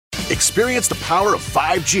Experience the power of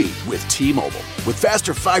 5G with T-Mobile. With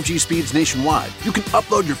faster 5G speeds nationwide, you can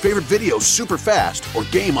upload your favorite videos super fast or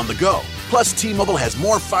game on the go. Plus, T-Mobile has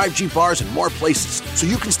more 5G bars in more places, so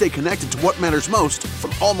you can stay connected to what matters most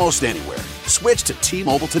from almost anywhere. Switch to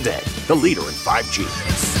T-Mobile today, the leader in 5G.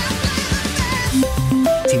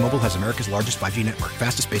 T-Mobile has America's largest 5G network,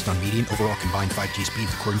 fastest based on median overall combined 5G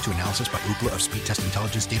speeds, according to analysis by Ookla of Speed Test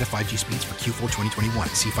Intelligence data. 5G speeds for Q4 2021.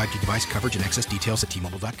 See 5G device coverage and access details at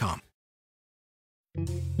T-Mobile.com.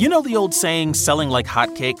 You know the old saying, selling like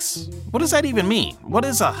hotcakes? What does that even mean? What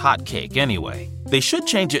is a hotcake anyway? They should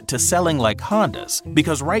change it to selling like Hondas,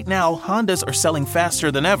 because right now Hondas are selling faster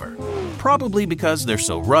than ever. Probably because they're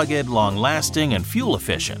so rugged, long-lasting, and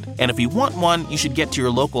fuel-efficient. And if you want one, you should get to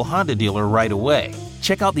your local Honda dealer right away.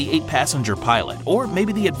 Check out the 8-passenger Pilot, or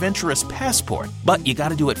maybe the adventurous Passport. But you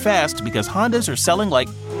gotta do it fast because Hondas are selling like,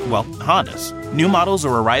 well, Hondas. New models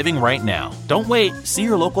are arriving right now. Don't wait. See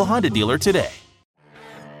your local Honda dealer today.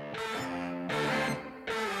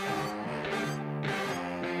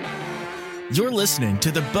 You're listening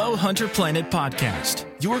to the Bowhunterplanet podcast,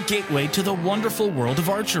 your gateway to the wonderful world of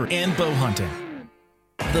archery and bow hunting.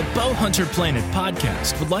 The Bowhunterplanet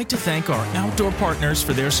podcast would like to thank our outdoor partners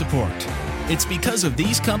for their support. It's because of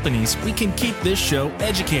these companies we can keep this show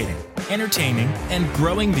educating, entertaining, and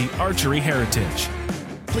growing the archery heritage.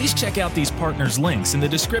 Please check out these partners' links in the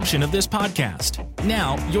description of this podcast.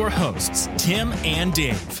 Now, your hosts, Tim and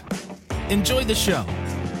Dave. Enjoy the show.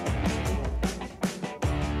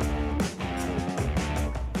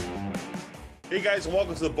 Hey guys, and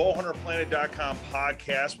welcome to the Bowhunterplanet.com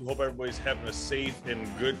podcast. We hope everybody's having a safe and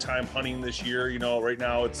good time hunting this year. You know, right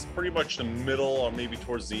now it's pretty much the middle or maybe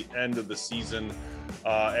towards the end of the season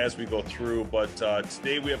as we go through. But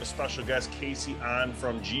today we have a special guest, Casey, on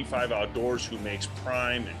from G5 Outdoors, who makes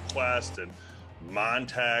Prime and Quest and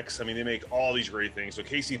MONTECs. I mean, they make all these great things. So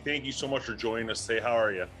Casey, thank you so much for joining us today. How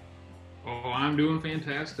are you? Oh, I'm doing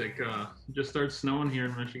fantastic. Just started snowing here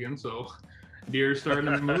in Michigan, so deer starting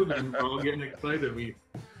to move and we're all getting excited. We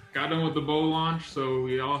got done with the bow launch, so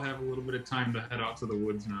we all have a little bit of time to head out to the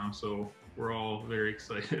woods now, so we're all very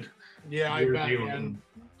excited. Yeah, I bet, man.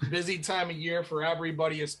 Busy time of year for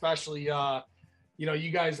everybody, especially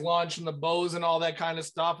you guys launching the bows and all that kind of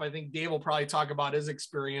stuff. I think Dave will probably talk about his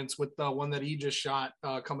experience with the one that he just shot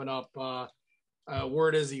coming up.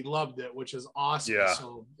 Word is he loved it, which is awesome. Yeah,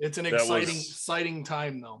 so it's an exciting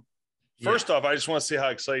time though. First off, I just want to say how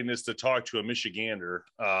exciting it is to talk to a Michigander.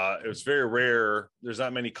 It was very rare. There's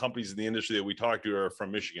not many companies in the industry that we talk to are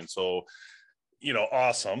from Michigan. So,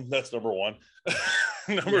 awesome. That's number one.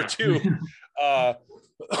 Number two,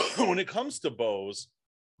 when it comes to bows,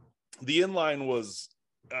 the inline was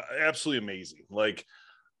absolutely amazing. Like,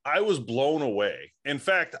 I was blown away. In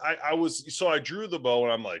fact, I drew the bow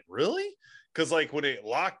and I'm like, really? Because like when it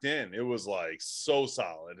locked in, it was like so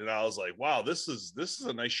solid, and I was like, "Wow, this is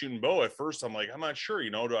a nice shooting bow." At first, I'm like, "I'm not sure,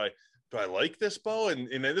 do I like this bow?" And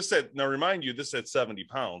this said, now remind you, this at 70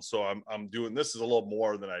 pounds, so I'm doing this is a little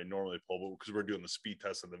more than I normally pull because we're doing the speed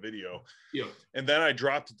test in the video. Yeah. And then I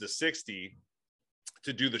dropped it to 60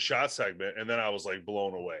 to do the shot segment, and then I was like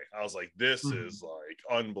blown away. I was like, "This is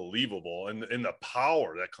like unbelievable," and the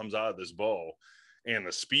power that comes out of this bow and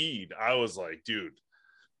the speed. I was like, dude,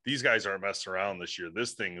 these guys aren't messing around this year.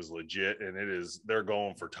 This thing is legit, and they're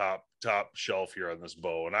going for top shelf here on this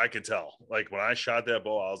bow. And I could tell, like when I shot that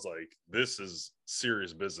bow, I was like, this is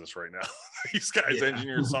serious business right now. These guys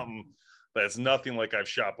engineered something that's nothing like I've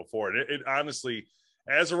shot before. And it honestly,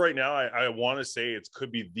 as of right now, I want to say it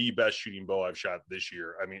could be the best shooting bow I've shot this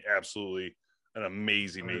year. I mean, absolutely an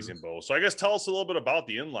amazing bow. So I guess tell us a little bit about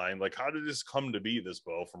the inline. Like, how did this come to be, this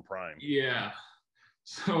bow from Prime? Yeah.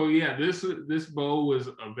 So yeah, this bow was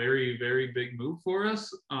a very, very big move for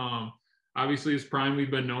us. Obviously as Prime, we've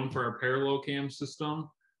been known for our parallel cam system,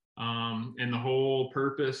 and the whole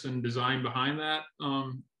purpose and design behind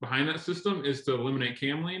that system is to eliminate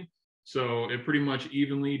cam lean. So it pretty much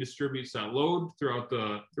evenly distributes that load throughout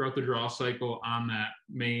the draw cycle on that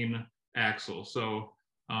main axle. So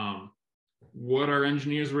what our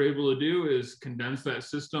engineers were able to do is condense that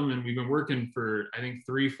system, and we've been working for I think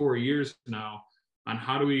 3-4 years now on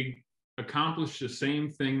how do we accomplish the same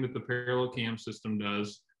thing that the parallel cam system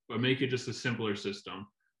does, but make it just a simpler system.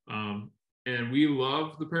 And we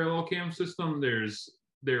love the parallel cam system.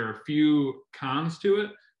 There are a few cons to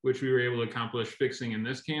it, which we were able to accomplish fixing in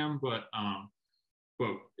this cam, but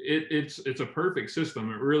it's a perfect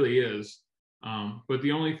system. It really is. But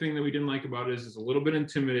the only thing that we didn't like about it is it's a little bit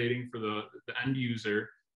intimidating for the end user.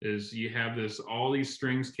 Is you have all these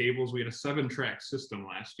strings, cables. We had a 7-track system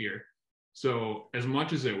last year. So as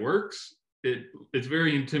much as it works, it's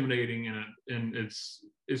very intimidating, and it's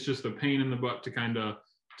just a pain in the butt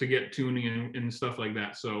to get tuning and stuff like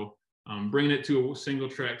that. So bringing it to a single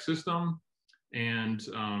track system and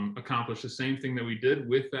accomplish the same thing that we did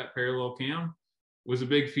with that parallel cam was a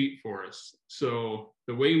big feat for us. So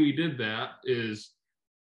the way we did that is,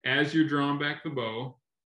 as you're drawing back the bow,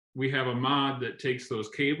 we have a mod that takes those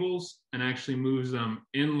cables and actually moves them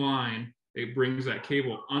in line. It brings that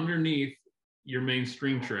cable underneath your main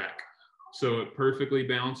string track. So it perfectly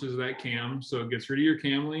balances that cam. So it gets rid of your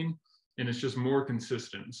cam lean, and it's just more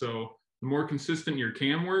consistent. So the more consistent your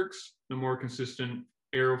cam works, the more consistent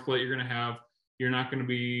arrow flight you're going to have. You're not going to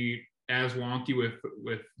be as wonky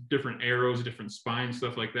with different arrows, different spines,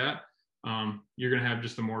 stuff like that. You're going to have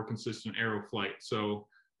just a more consistent arrow flight. So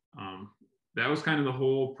that was kind of the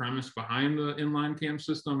whole premise behind the inline cam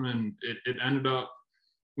system. And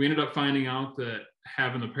we ended up finding out that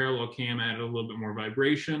having the parallel cam added a little bit more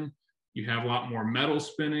vibration. You have a lot more metal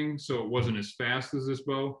spinning, so it wasn't as fast as this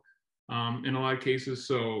bow in a lot of cases.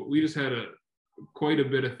 So we just had quite a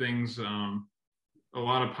bit of things, a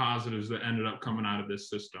lot of positives that ended up coming out of this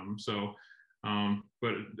system. So,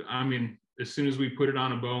 but I mean, as soon as we put it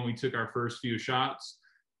on a bow and we took our first few shots,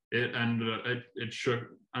 it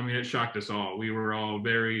shocked us all. We were all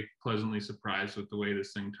very pleasantly surprised with the way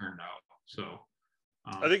this thing turned out. So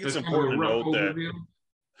I think it's important to note that.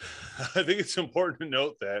 I think it's important to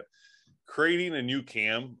note that creating a new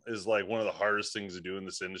cam is like one of the hardest things to do in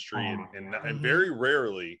this industry, and very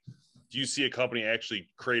rarely do you see a company actually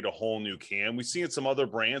create a whole new cam. We see it some other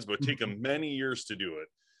brands, but it take them many years to do it.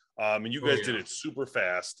 And you guys did it super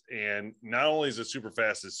fast. And not only is it super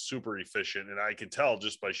fast, it's super efficient. And I could tell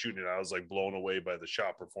just by shooting it, I was like blown away by the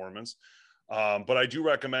shot performance. But I do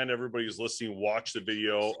recommend everybody who's listening, watch the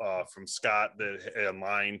video from Scott that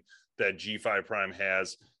online that G5 Prime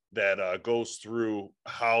has that goes through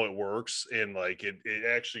how it works. And like, it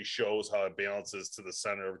actually shows how it balances to the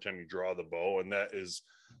center every time you draw the bow. And that is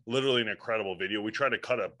literally an incredible video. We tried to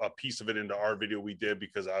cut a piece of it into our video we did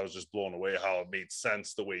because I was just blown away how it made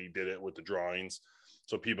sense the way he did it with the drawings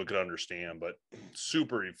so people could understand, but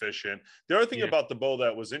super efficient. The other thing about the bow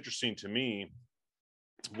that was interesting to me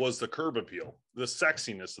was the curb appeal, the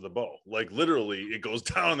sexiness of the bow. Like literally it goes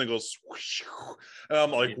down and then goes swoosh, and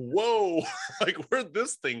I'm like, whoa, like where'd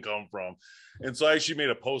this thing come from? And so I actually made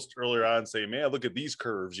a post earlier on saying, man, look at these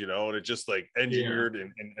curves, you know, and it just like engineered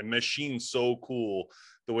and machined so cool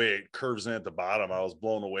the way it curves in at the bottom. I was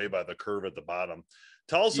blown away by the curve at the bottom.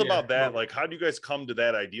 Tell us about that. Like, how do you guys come to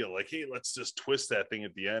that idea? Like, hey, let's just twist that thing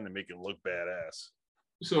at the end and make it look badass.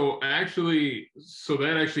 So that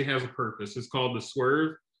actually has a purpose. It's called the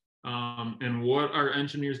swerve. And what our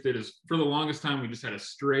engineers did is, for the longest time, we just had a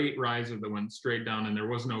straight riser that went straight down and there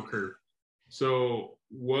was no curve. So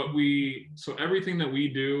everything that we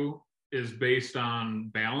do is based on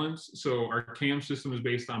balance. So our cam system is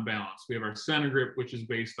based on balance. We have our center grip, which is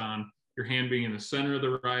based on your hand being in the center of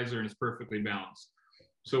the riser and it's perfectly balanced.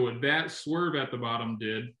 So what that swerve at the bottom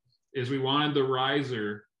did is we wanted the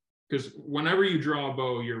riser, because whenever you draw a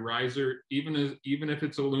bow, your riser, even if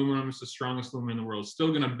it's aluminum, it's the strongest aluminum in the world, it's still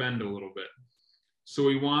going to bend a little bit. So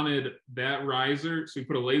we wanted that riser. So we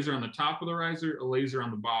put a laser on the top of the riser, a laser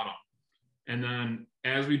on the bottom. And then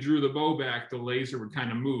as we drew the bow back, the laser would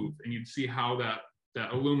kind of move and you'd see how that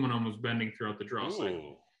aluminum was bending throughout the draw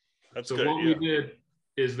cycle. So what we did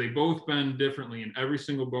is they both bend differently in every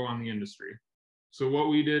single bow on the industry. So what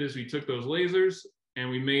we did is we took those lasers and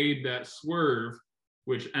we made that swerve,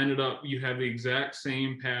 which ended up, you have the exact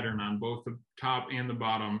same pattern on both the top and the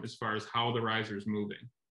bottom as far as how the riser is moving.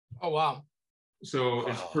 Oh, wow. So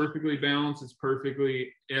it's perfectly balanced. It's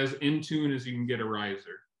perfectly as in tune as you can get a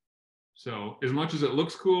riser. So as much as it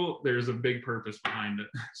looks cool, there's a big purpose behind it.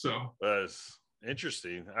 So that's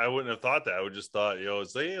interesting. I wouldn't have thought that. I would just thought,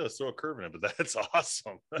 it's like, hey, let's throw a curve in it, but that's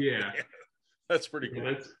awesome. Yeah. That's pretty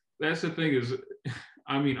cool. That's the thing is,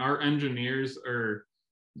 I mean, our engineers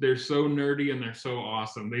they're so nerdy and they're so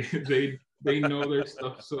awesome. They know their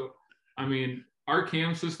stuff. So, I mean, our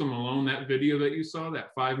cam system alone, that video that you saw,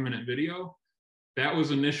 that 5-minute video, that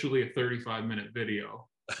was initially a 35-minute video.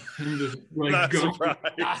 And just like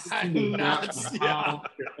how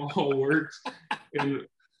it all works. And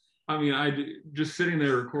I mean, just sitting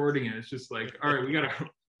there recording it, it's just like, all right,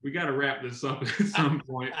 we gotta wrap this up at some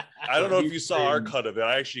point. I don't know if you saw our cut of it.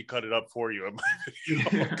 I actually cut it up for you in my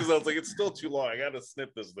video because I was like, it's still too long. I gotta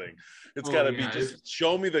snip this thing. It's gotta be just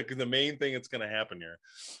show me the main thing that's gonna happen here.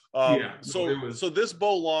 So this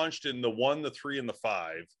bow launched in the 1, the 3, and the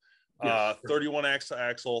 5. 31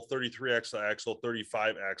 axle, 33 axle,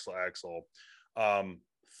 35 axle.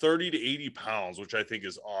 30 to 80 pounds, which I think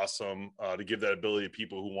is awesome, to give that ability to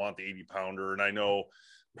people who want the 80 pounder. And I know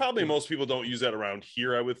probably most people don't use that around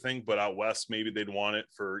here, I would think, but out west, maybe they'd want it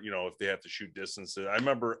for, if they have to shoot distances. I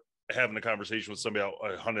remember having a conversation with somebody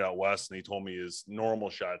I hunted out west, and he told me his normal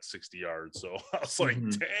shot 60 yards. So I was like,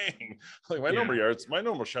 dang, like my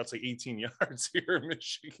normal shot's like 18 yards here in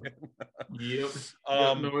Michigan. Yep.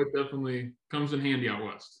 No, it definitely comes in handy out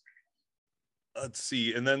west. Let's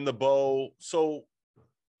see. And then the bow. So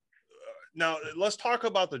now let's talk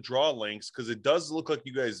about the draw lengths, because it does look like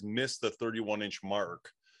you guys missed the 31-inch mark.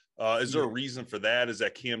 Is there a reason for that? Is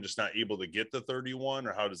that Cam just not able to get the 31,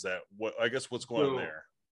 or how does that, what's going on there?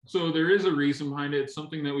 So there is a reason behind it. It's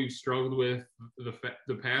something that we've struggled with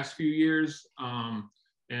the past few years.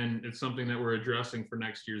 And it's something that we're addressing for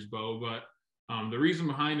next year's bow. But the reason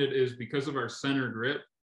behind it is because of our center grip.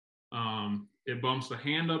 It bumps the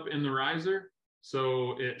hand up in the riser.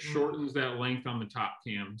 So it shortens that length on the top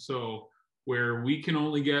cam. So where we can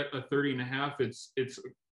only get a 30.5, it's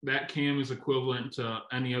that cam is equivalent to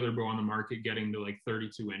any other bow on the market getting to like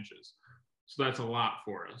 32 inches. So that's a lot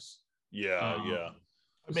for us. Yeah.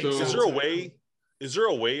 So, is there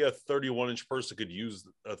a way a 31-inch person could use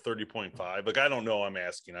a 30.5? Like, I don't know. I'm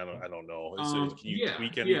asking. I don't know. Can you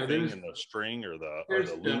tweak anything in the string or the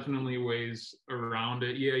loop? Definitely ways around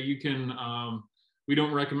it. Yeah, you can. We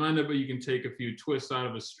don't recommend it, but you can take a few twists out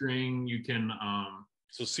of a string. You can.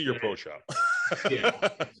 So see your pro shop. Yeah,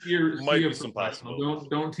 might be some possible.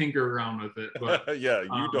 Don't tinker around with it. But yeah,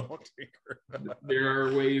 you don't tinker. There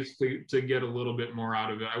are ways to get a little bit more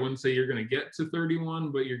out of it. I wouldn't say you're going to get to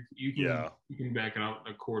 31, but you can back it out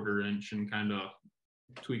a 1/4 inch and kind of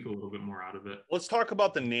tweak a little bit more out of it. Let's talk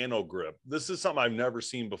about the nano grip. This is something I've never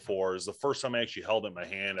seen before. It's the first time I actually held it in my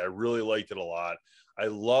hand. I really liked it a lot. I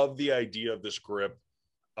love the idea of this grip,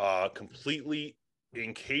 completely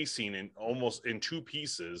encasing in almost in two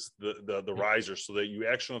pieces the riser, so that you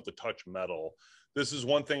actually don't have to touch metal. This is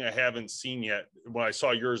one thing I haven't seen yet. When I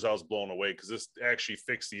saw yours, I was blown away, because this actually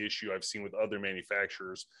fixed the issue I've seen with other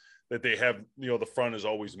manufacturers, that they have, the front is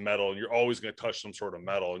always metal and you're always going to touch some sort of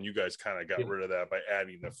metal, and you guys kind of got rid of that by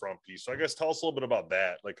adding the front piece. So I guess tell us a little bit about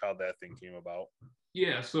that, like how that thing came about.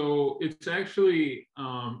 Yeah, so it's actually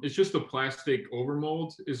it's just a plastic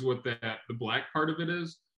overmold is what the black part of it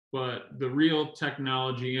is. But the real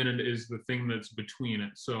technology in it is the thing that's between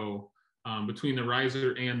it. So between the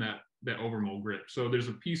riser and that overmold grip. So there's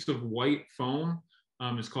a piece of white foam.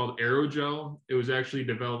 It's called aerogel. It was actually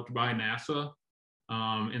developed by NASA.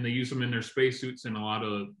 And they use them in their spacesuits and a lot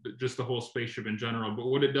of just the whole spaceship in general. But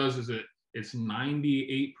what it does is it's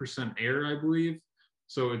 98% air, I believe.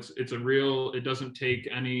 So it doesn't take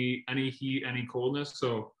any heat, any coldness.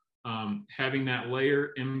 So having that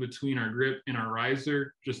layer in between our grip and our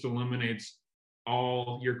riser just eliminates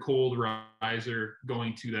all your cold riser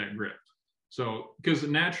going to that grip. So because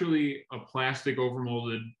naturally a plastic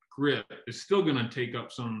overmolded grip is still going to take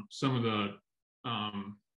up some of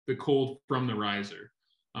the cold from the riser.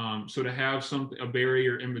 So to have a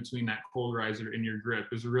barrier in between that cold riser and your grip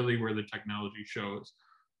is really where the technology shows.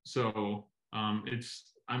 So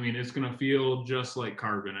it's going to feel just like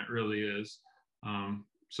carbon. It really is.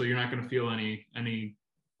 So you're not going to feel any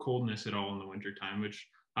coldness at all in the wintertime, which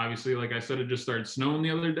obviously, like I said, it just started snowing the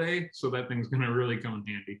other day. So that thing's going to really come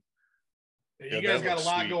in handy. You guys got a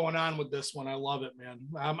lot going on with this one. I love it, man.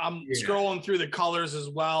 I'm scrolling through the colors as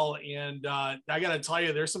well. And I got to tell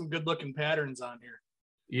you, there's some good looking patterns on here.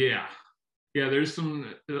 Yeah. There's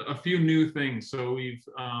a few new things. So we've,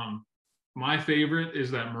 my favorite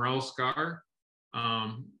is that Morel Scar.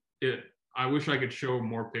 I wish I could show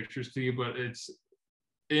more pictures to you, but it's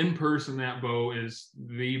in person. That bow is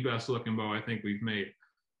the best looking bow I think we've made.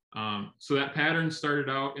 So that pattern started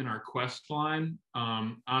out in our Quest line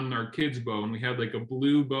on our kids' bow, and we had like a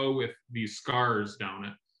blue bow with these scars down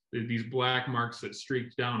it, these black marks that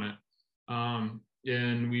streaked down it.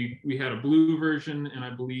 And we had a blue version, and I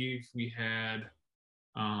believe we had,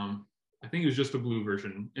 I think it was just a blue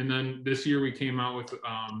version. And then this year we came out with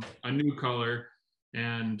a new color,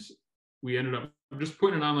 and we ended up just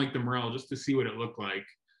putting it on like the Morel just to see what it looked like.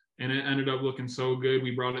 And it ended up looking so good.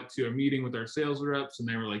 We brought it to a meeting with our sales reps, and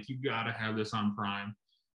they were like, you got to have this on Prime.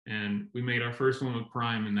 And we made our first one with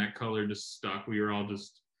Prime, and that color just stuck. We were all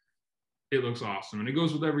it looks awesome. And it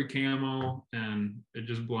goes with every camo, and it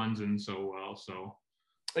just blends in so well. So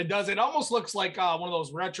it does. It almost looks like one of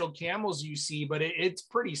those retro camos you see, but it's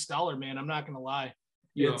pretty stellar, man. I'm not going to lie.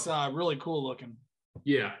 Yeah. It's really cool looking.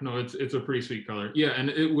 Yeah, no, it's a pretty sweet color. Yeah, and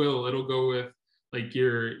it'll go with like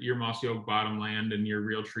your Mossy Oak Bottomland and your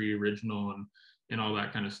Realtree Original and all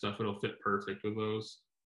that kind of stuff. It'll fit perfect with those.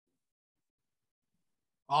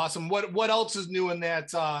 Awesome. What else is new in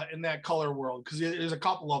that color world? Because there's a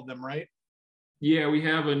couple of them, right? Yeah, we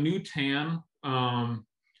have a new tan.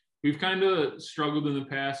 We've kind of struggled in the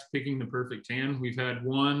past picking the perfect tan. We've had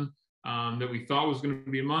one that we thought was going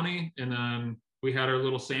to be money, and then we had our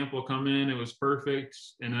little sample come in. It was perfect,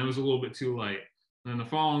 and it was a little bit too light. And then the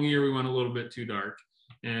following year, we went a little bit too dark.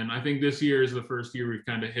 And I think this year is the first year we've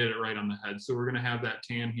kind of hit it right on the head. So we're going to have that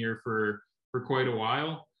tan here for quite a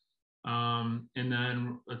while. And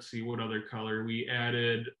then let's see what other color. We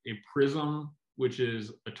added a prism, which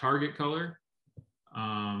is a target color.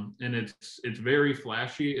 And it's very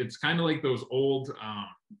flashy. It's kind of like those old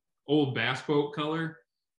bass boat color.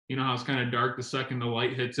 You know how it's kind of dark the second the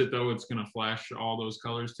light hits it, though it's going to flash all those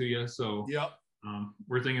colors to you. So yep.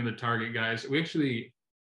 We're thinking the target guys. We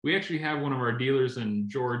actually have one of our dealers in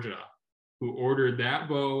Georgia who ordered that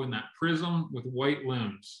bow and that prism with white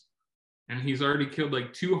limbs, and he's already killed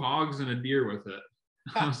like 2 hogs and a deer with it.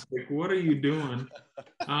 I was like, what are you doing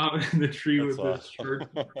out in the tree with this shirt?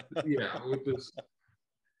 Yeah, with this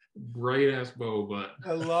bright ass bow, but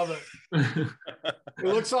I love it. It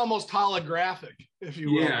looks almost holographic, if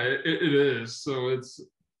you will. Yeah, it is. So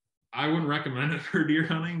I wouldn't recommend it for deer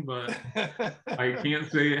hunting, but I can't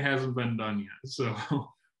say it hasn't been done yet. So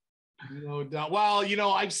no doubt. Well,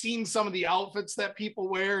 I've seen some of the outfits that people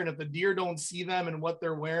wear, and if the deer don't see them and what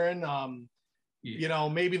they're wearing,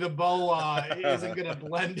 maybe the bow isn't going to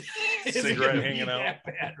blend. Cigarette hanging out. That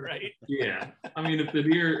bad, right? Yeah. I mean, if the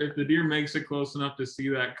deer makes it close enough to see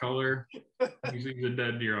that color, he's a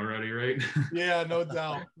dead deer already, right? Yeah, no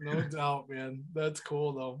doubt. No doubt, man. That's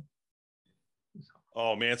cool though.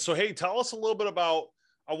 Oh man. So, hey, tell us a little bit about,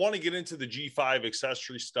 I want to get into the G5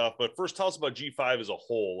 accessory stuff, but first tell us about G5 as a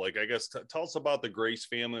whole. Like, I guess, tell us about the Grace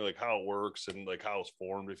family, like how it works and like how it's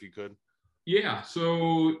formed, if you could. Yeah.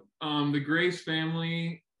 So the Grace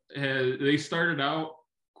family they started out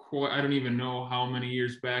I don't even know how many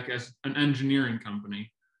years back as an engineering company.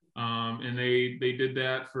 And they did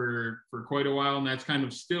that for quite a while. And that's kind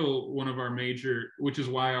of still one of our major, which is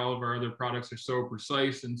why all of our other products are so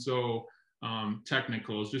precise and so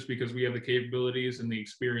technical, is just because we have the capabilities and the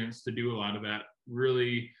experience to do a lot of that,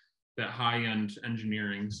 really that high-end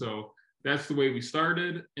engineering. So that's the way we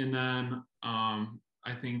started. And then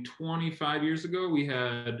I think 25 years ago, we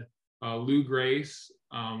had Lou Grace,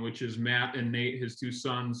 which is Matt and Nate, his 2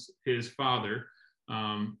 sons, his father.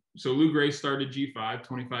 So Lou Grace started G5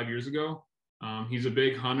 25 years ago. He's a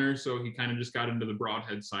big hunter, so he kind of just got into the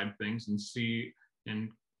broadhead side of things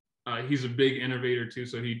he's a big innovator too.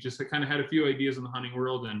 So he just kind of had a few ideas in the hunting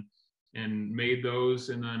world and made those,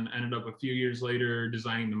 and then ended up a few years later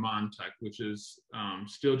designing the MONTEC, which is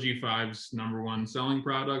still G5's #1 selling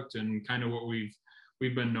product and kind of what we've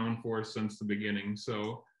been known for since the beginning.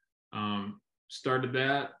 So started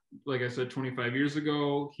that, like I said, 25 years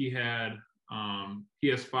ago. He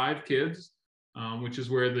has 5 kids, which is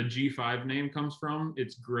where the G5 name comes from.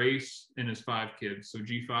 It's Grace and his 5 kids, so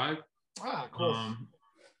G5. Ah, cool.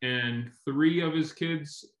 And 3 of his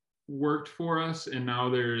kids worked for us, and now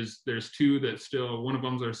there's 2 that still, one of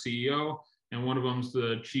them's our CEO and one of them's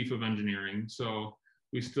the chief of engineering. So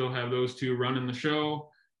we still have those 2 running the show.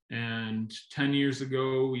 And 10 years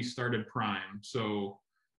ago we started Prime. So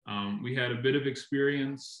we had a bit of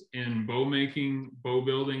experience in bow making, bow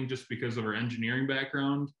building, just because of our engineering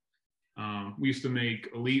background. We used to make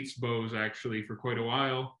Elite's bows actually for quite a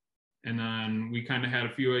while. And then we kind of had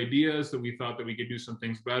a few ideas that we thought that we could do some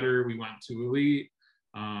things better. We went to Elite.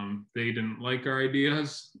 They didn't like our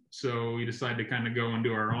ideas. So we decided to kind of go and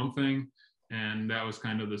do our own thing. And that was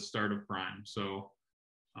kind of the start of Prime. So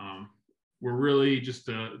we're really just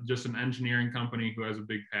an engineering company who has a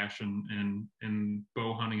big passion in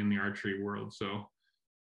bow hunting in the archery world. So,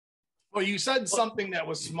 well, you said something that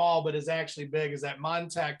was small but is actually big, is that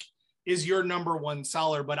MONTEC is your #1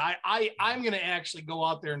 seller. But I'm going to actually go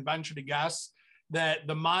out there and venture to guess that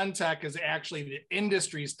the MONTEC is actually the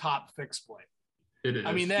industry's top fixed blade. It is.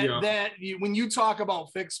 I mean, when you talk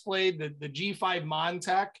about fixed blade, the G5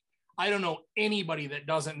 MONTEC, I don't know anybody that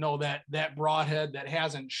doesn't know that broadhead, that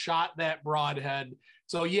hasn't shot that broadhead.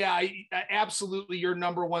 So yeah, I absolutely your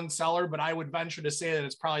 #1 seller, but I would venture to say that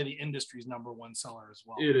it's probably the industry's #1 seller as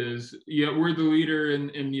well. It is. Yeah, we're the leader in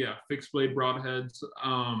fixed blade broadheads.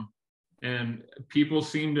 And people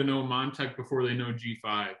seem to know MONTEC before they know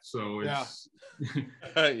G5. So it's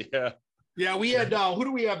yeah. We had who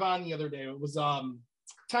do we have on the other day? It was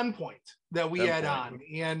 10 Point that we had on,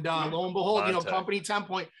 and lo and behold, MONTEC. company 10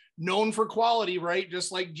 Point, known for quality, right?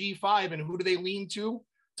 Just like G5. And who do they lean to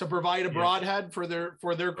provide a broadhead for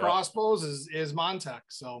their crossbows is MONTEC.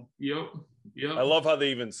 So yep. I love how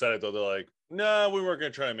they even said it though. They're like, No, we weren't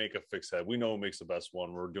going to try to make a fixed head. We know who makes the best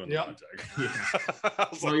one. We're doing the MONTEC. Yeah.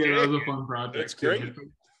 Well, yeah, that was a fun project. That's great.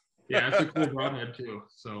 Yeah, it's a cool broadhead too.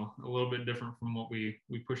 So a little bit different from what we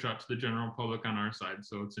push out to the general public on our side.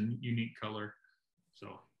 So it's a unique color.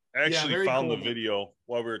 So I actually found cool. the video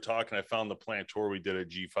while we were talking. I found the plant tour we did at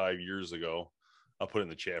G5 years ago. I'll put it in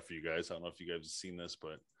the chat for you guys. I don't know if you guys have seen this,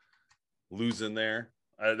 but Lou's in there.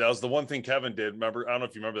 That was the one thing Kevin did. Remember, I don't know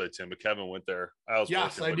if you remember that, Tim, but Kevin went there.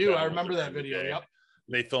 Yes, I do. I remember that video. Yep.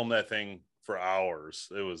 They filmed that thing for hours.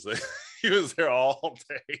 It was he was there all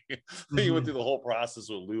day. He went through the whole process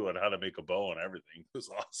with Lou on how to make a bow and everything. It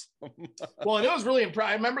was awesome. Well, and it was really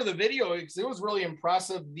impressive. I remember the video because it was really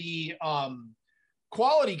impressive. The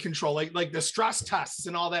quality control, like the stress tests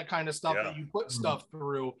and all that kind of stuff that you put stuff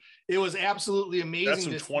through. It was absolutely amazing. That's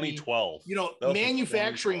in 2012. You know,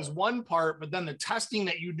 manufacturing's one part, but then the testing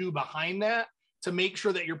that you do behind that to make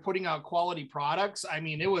sure that you're putting out quality products. I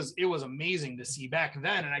mean, it was amazing to see back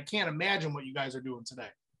then, and I can't imagine what you guys are doing today.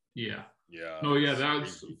 Yeah. Yeah. No, yeah,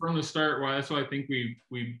 that's from the start. Why that's why I think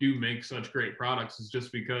we do make such great products is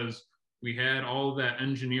just because we had all that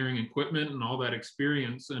engineering equipment and all that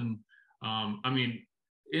experience. And I mean,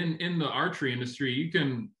 in the archery industry, you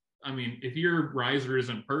can, I mean, if your riser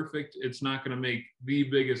isn't perfect, it's not going to make the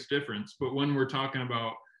biggest difference. But when we're talking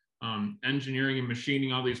about engineering and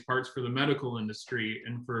machining all these parts for the medical industry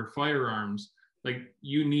and for firearms, like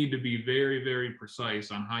you need to be very, very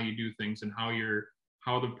precise on how you do things and how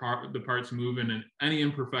the parts move and any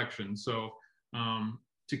imperfections. So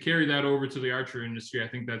to carry that over to the archery industry, I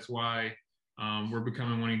think that's why we're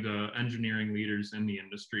becoming one of the engineering leaders in the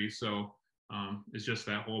industry. So it's just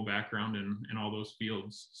that whole background in all those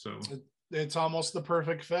fields. So it's almost the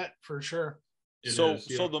perfect fit for sure. So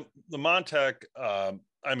the MONTEC,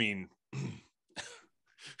 I mean,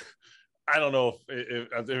 I don't know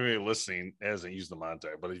if anybody listening hasn't used the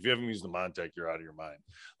MONTEC, but if you haven't used the MONTEC, you're out of your mind.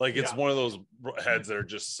 Like it's one of those heads that are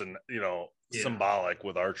just, symbolic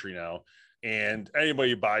with archery now. And anybody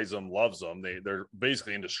who buys them loves them. They're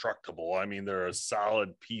basically indestructible. I mean, they're a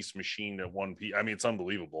solid piece machined at one piece. I mean, it's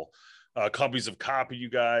unbelievable. Companies have copied you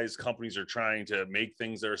guys. Companies are trying to make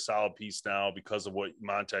things that are a solid piece now because of what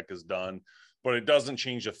MONTEC has done. But it doesn't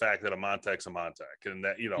change the fact that a MONTEC's a MONTEC and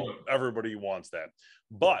that, everybody wants that.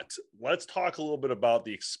 But let's talk a little bit about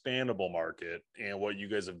the expandable market and what you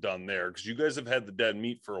guys have done there, because you guys have had the dead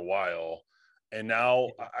meat for a while. And now,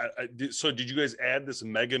 so did you guys add this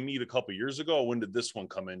mega meat a couple years ago? Or when did this one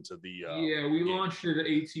come into the we launched it at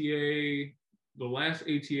ATA. The last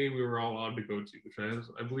ATA we were all allowed to go to, which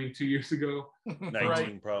I believe 2 years ago.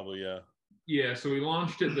 19 probably, yeah. Yeah, so we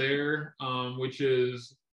launched it there,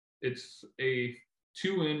 it's a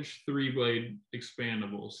 2-inch 3-blade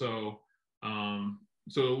expandable. So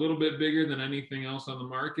so a little bit bigger than anything else on the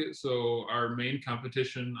market. So our main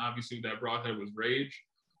competition, obviously, that broadhead was Rage.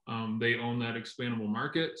 They own that expandable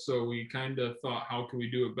market. So we kind of thought, how can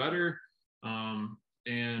we do it better?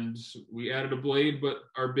 And we added a blade, but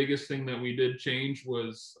our biggest thing that we did change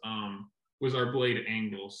was our blade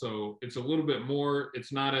angle. So it's a little bit more,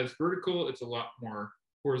 it's not as vertical, it's a lot more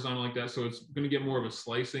horizontal like that. So it's going to get more of a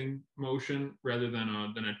slicing motion rather than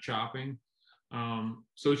a chopping.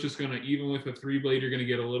 So it's just going to, even with a 3-blade, you're going to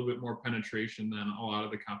get a little bit more penetration than a lot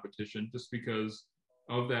of the competition, just because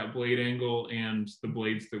of that blade angle and the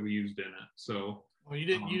blades that we used in it. So well, you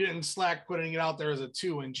didn't slack putting it out there as a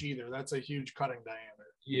 2-inch either. That's a huge cutting diameter.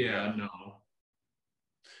 Yeah, no.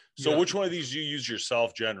 So which one of these do you use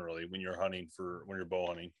yourself generally when you're bow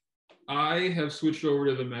hunting? I have switched over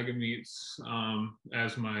to the Mega Meats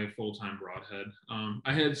as my full-time broadhead.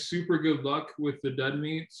 I had super good luck with the dead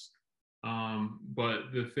meats,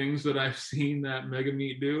 but the things that I've seen that Mega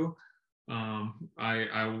Meat do,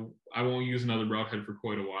 I won't use another broadhead for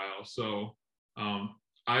quite a while. So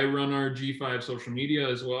I run our G5 social media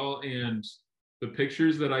as well, and the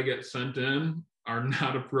pictures that I get sent in are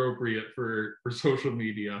not appropriate for social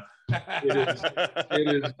media. It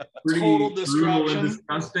is pretty total brutal and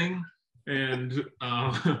disgusting. And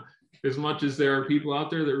as much as there are people out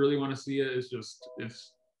there that really want to see it,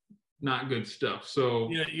 it's not good stuff. So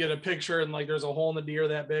you get a picture and like there's a hole in the deer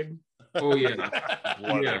that big. Oh yeah.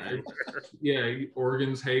 yeah,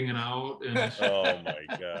 organs hanging out and oh my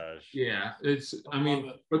gosh. Yeah,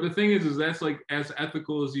 but the thing is that's like as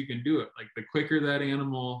ethical as you can do it. Like the quicker that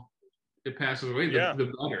animal it passes away,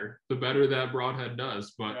 the better that broadhead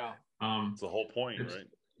does. But it's the whole point, right?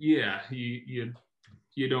 Yeah,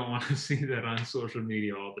 you don't want to see that on social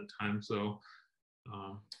media all the time. So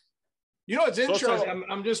it's interesting.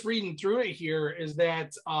 I'm just reading through it here, is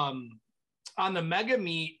that on the Mega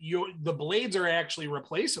Meat, the blades are actually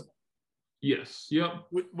replaceable. Yes. Yep.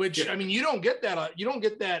 Which I mean, you don't get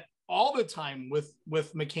that all the time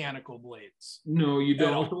with mechanical blades. No, you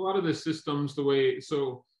don't. With a lot of the systems, the way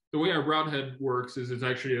our broadhead works is it's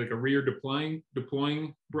actually like a rear deploying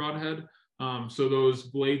broadhead. So those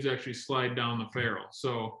blades actually slide down the ferrule.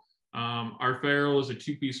 So our ferrule is a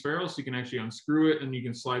 2-piece ferrule, so you can actually unscrew it and you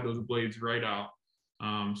can slide those blades right out.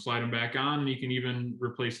 Slide them back on, and you can even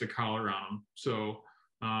replace the collar on them. So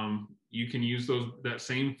you can use that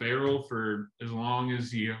same ferrule for as long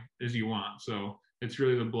as you want. So it's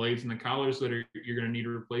really the blades and the collars that you're going to need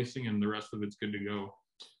replacing, and the rest of it's good to go.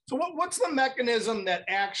 So what's the mechanism that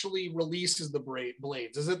actually releases the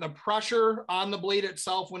blades? Is it the pressure on the blade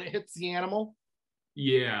itself when it hits the animal?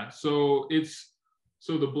 Yeah. So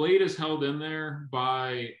the blade is held in there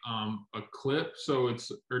by a clip. So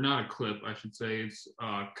it's not a clip, I should say. It's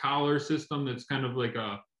a collar system that's kind of like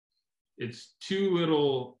it's 2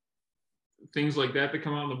 little things like that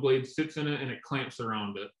come out, and the blade sits in it and it clamps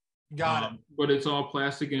around it. Got it. But it's all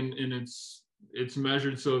plastic, and it's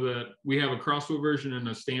measured so that we have a crossbow version and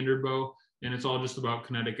a standard bow, and it's all just about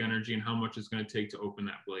kinetic energy and how much it's going to take to open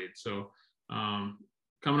that blade. So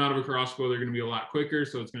coming out of a crossbow, they're going to be a lot quicker,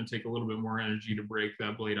 so it's going to take a little bit more energy to break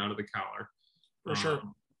that blade out of the collar. For sure.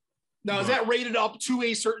 Now, is that rated up to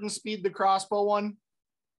a certain speed, the crossbow one?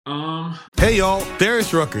 Hey y'all,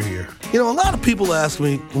 Darius Rucker here. A lot of people ask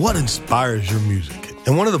me, what inspires your music?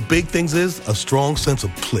 And one of the big things is a strong sense of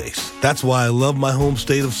place. That's why I love my home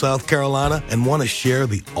state of South Carolina and want to share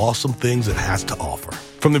the awesome things it has to offer.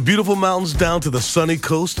 From the beautiful mountains down to the sunny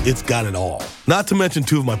coast, it's got it all. Not to mention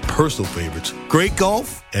 2 of my personal favorites, great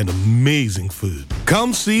golf and amazing food.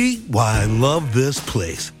 Come see why I love this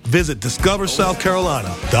place. Visit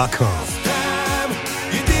discoversouthcarolina.com.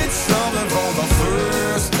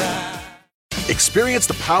 Experience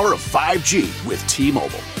the power of 5G with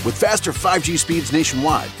T-Mobile. With faster 5G speeds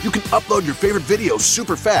nationwide, you can upload your favorite videos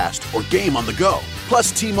super fast or game on the go.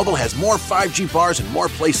 Plus, T-Mobile has more 5G bars in more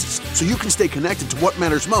places, so you can stay connected to what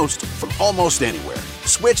matters most from almost anywhere.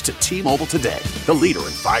 Switch to T-Mobile today, the leader in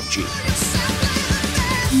 5G.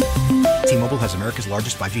 T-Mobile has America's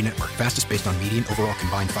largest 5G network, fastest based on median overall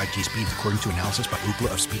combined 5G speeds, according to analysis by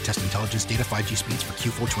Ookla of Speed Test Intelligence data. 5G speeds for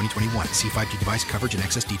Q4 2021. See 5G device coverage and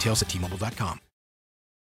access details at T-Mobile.com.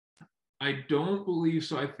 I don't believe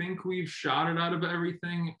so. I think we've shot it out of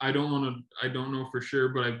everything. I don't know for sure,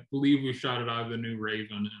 but I believe we shot it out of the new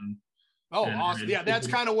Raven. Awesome. Yeah, that's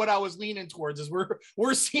kind of what I was leaning towards, is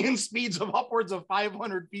we're seeing speeds of upwards of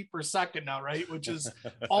 500 feet per second now, right? Which is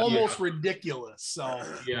almost ridiculous. So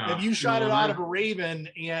if you shot it out of a Raven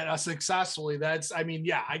and successfully, I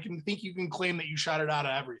can think you can claim that you shot it out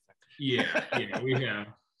of everything. Yeah, we have.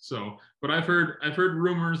 So, but I've heard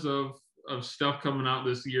rumors of stuff coming out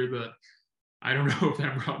this year that I don't know if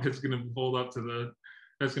that rocket's going to hold up to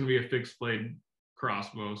that's going to be a fixed blade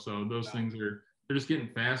crossbow. So those things they're just getting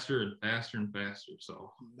faster and faster and faster.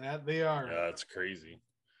 So that they are. Yeah, it's crazy.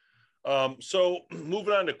 So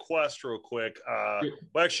moving on to Quest real quick.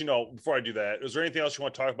 Well, actually, no, before I do that, is there anything else you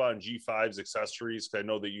want to talk about in G5's accessories? Because I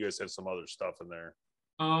know that you guys have some other stuff in there.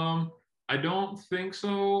 I don't think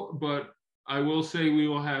so, but I will say we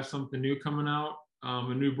will have something new coming out.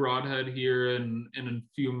 A new broadhead here in a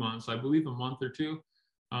few months, I believe a month or 2.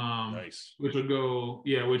 Nice. Which will go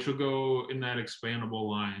in that expandable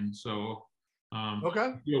line. So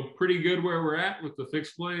feel pretty good where we're at with the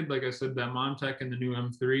fixed blade. Like I said, that MONTEC and the new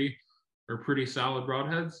M3 are pretty solid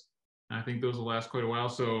broadheads. I think those will last quite a while.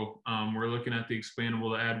 So we're looking at the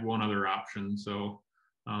expandable to add one other option. So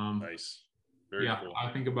nice. Very cool.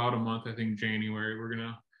 I think about a month. I think January we're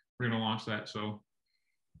gonna launch that. So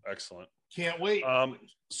excellent. Can't wait.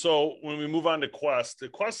 So when we move on to Quest, the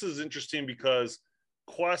Quest is interesting because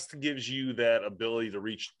Quest gives you that ability to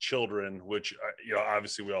reach children, which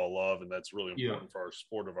obviously we all love, and that's really important for our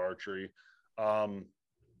sport of archery. I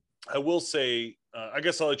will say, I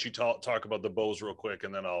guess I'll let you talk about the bows real quick,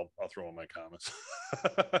 and then I'll throw in my comments.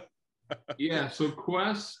 Yeah. So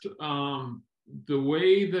Quest, the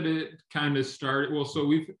way that it kind of started, well, so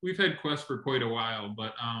we've had Quest for quite a while,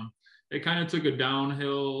 but it kind of took a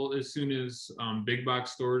downhill as soon as big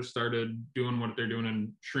box stores started doing what they're doing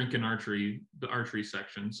and shrinking the archery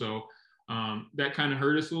section. So that kind of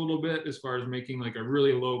hurt us a little bit as far as making like a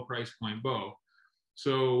really low price point bow.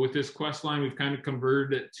 So with this Quest line, we've kind of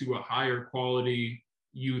converted it to a higher quality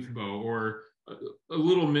youth bow or a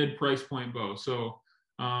little mid price point bow. So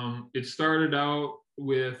it started out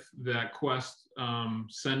with that Quest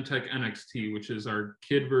Centec NXT, which is our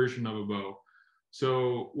kid version of a bow.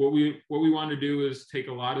 So what we want to do is take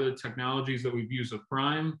a lot of the technologies that we've used with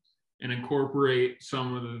Prime and incorporate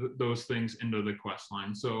some of those things into the Quest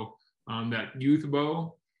line. So that youth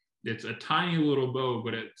bow, it's a tiny little bow,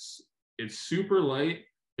 but it's super light.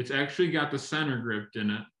 It's actually got the center grip in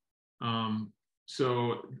it.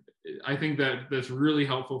 So I think that's really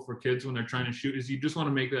helpful for kids when they're trying to shoot, is you just want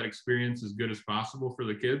to make that experience as good as possible for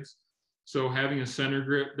the kids. So having a center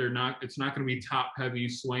grip, it's not going to be top heavy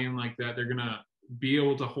swaying like that. They're going to be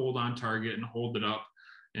able to hold on target and hold it up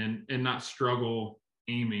and not struggle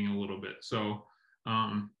aiming a little bit. So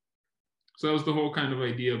so that was the whole kind of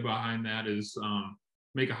idea behind that, is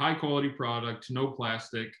make a high quality product, no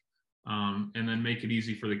plastic, and then make it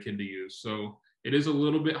easy for the kid to use. So it is a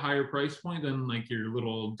little bit higher price point than like your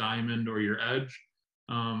little Diamond or your Edge,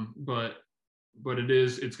 but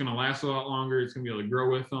it's going to last a lot longer. It's going to be able to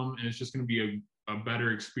grow with them, and it's just going to be a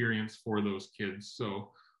better experience for those kids.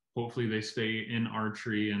 So hopefully they stay in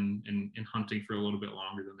archery and hunting for a little bit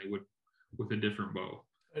longer than they would with a different bow.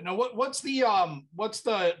 Now, what's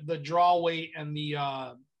the draw weight and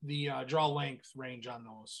the draw length range on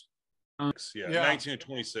those? 19 to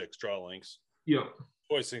 26 draw lengths. Yep.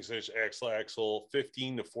 26-inch axle,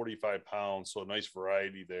 15 to 45 pounds, so a nice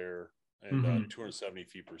variety there, and 270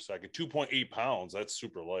 feet per second. 2.8 pounds, that's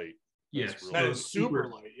super light. Yes, that is super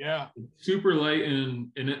light. Yeah, super light,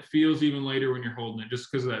 and it feels even lighter when you're holding it,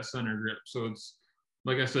 just because of that center grip. So it's,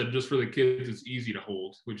 like I said, just for the kids, it's easy to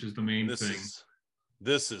hold, which is the main thing.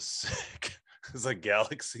 This is sick. It's like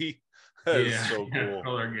Galaxy. That is so cool.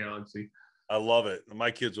 Color Galaxy. I love it.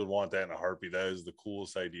 My kids would want that in a heartbeat. That is the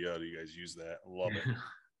coolest idea. Do you guys use that? I love it.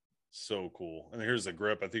 So cool. And here's the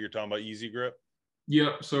grip. I think you're talking about Easy Grip.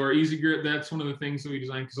 Yep. So our Easy Grip, that's one of the things that we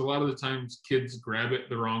designed, because a lot of the times kids grab it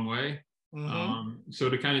the wrong way. So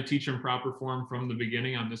to kind of teach them proper form from the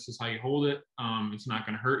beginning on, this is how you hold it. It's not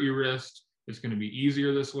going to hurt your wrist. It's going to be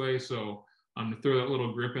easier this way. So to throw that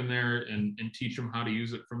little grip in there and teach them how to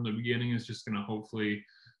use it from the beginning is just going to hopefully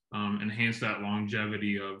enhance that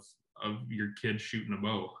longevity of your kid shooting a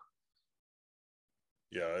bow.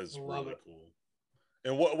 Yeah, it's really cool.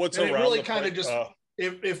 And what's and around it really the kind of just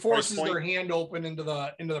it forces their hand open into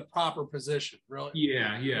the proper position, really.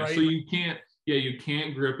 Yeah. Right? So you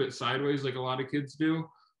can't grip it sideways like a lot of kids do,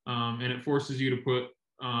 and it forces you to put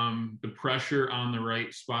the pressure on the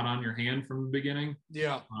right spot on your hand from the beginning.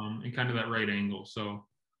 Yeah. And kind of that right angle. So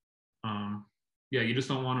you just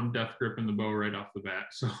don't want them death gripping the bow right off the bat.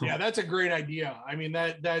 So yeah, that's a great idea. I mean,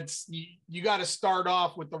 that's you got to start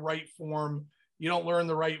off with the right form. You don't learn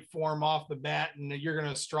the right form off the bat, and you're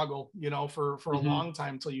going to struggle, for a long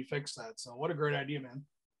time until you fix that. So what a great idea, man.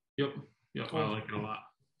 Yep. Cool. I like it a lot.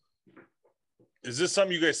 Is this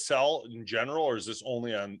something you guys sell in general, or is this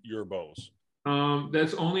only on your bows?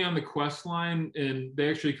 That's only on the Quest line, and they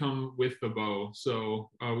actually come with the bow. So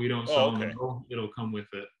we don't sell them. It'll come with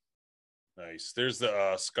it. Nice. There's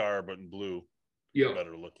the Scar, but in blue. Yeah.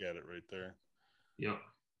 Better look at it right there. Yep.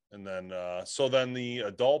 And then, so then the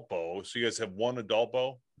adult bow. So you guys have one adult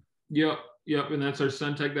bow? Yep. And that's our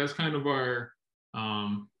Centec. That's kind of our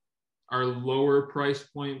lower price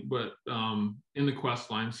point, but in the Quest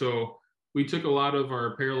line. So we took a lot of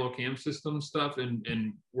our parallel cam system stuff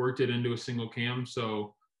and worked it into a single cam.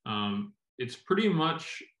 So it's pretty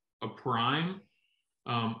much a prime,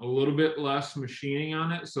 a little bit less machining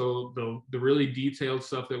on it. So the really detailed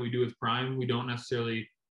stuff that we do with prime, we don't necessarily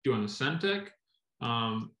do on the Centec.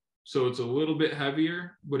 So it's a little bit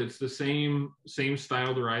heavier, but it's the same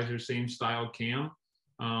style riser, same style cam,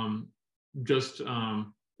 just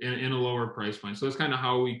in a lower price point. So that's kind of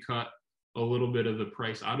how we cut a little bit of the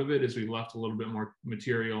price out of it, is we left a little bit more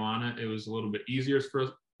material on it. It was a little bit easier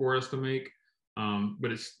for us to make,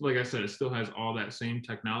 but it's, like I said, it still has all that same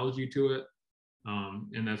technology to it,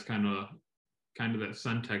 and that's kind of that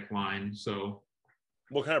Centec line. So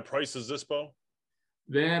what kind of price is this bow?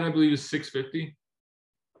 That, I believe, is $650.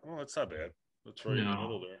 Oh, that's not bad. That's right in the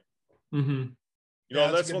middle there. Mm-hmm.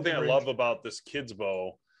 That's one thing I love about this kids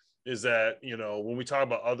bow, is that, when we talk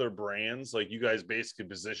about other brands, like you guys basically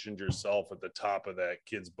positioned yourself at the top of that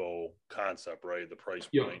kids bow concept, right? The price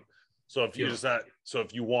point. So if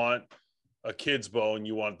if you want a kids bow and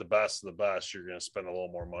you want the best of the best, you're going to spend a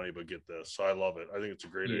little more money, but get this. So I love it. I think it's a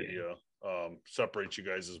great idea. Separates you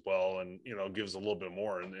guys as well, and gives a little bit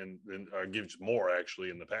more and gives more actually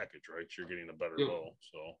in the package, right? You're getting a better bow.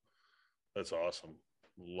 So that's awesome.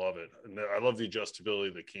 Love it. And I love the adjustability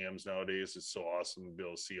of the cams nowadays. It's so awesome to be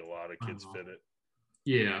able to see a lot of kids fit it.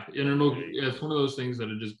 Yeah, and it's one of those things that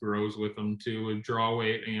it just grows with them too, with draw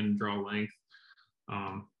weight and draw length.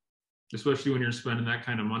 Especially when you're spending that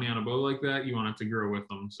kind of money on a bow like that, you want it to grow with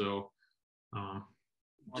them. So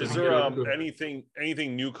is there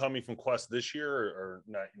anything new coming from Quest this year, or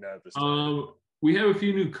not at this time? We have a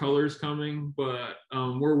few new colors coming, but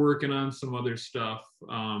we're working on some other stuff.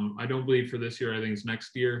 I don't believe for this year. I think it's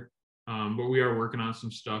next year. But we are working on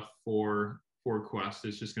some stuff for Quest.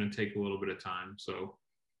 It's just going to take a little bit of time. So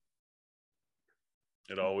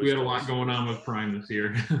we had a lot going on with Prime this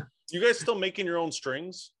year. You guys still making your own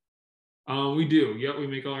strings? We do. Yep, we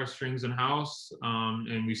make all our strings in house,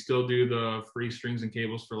 and we still do the free strings and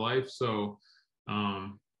cables for life. So,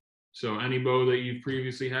 so any bow that you've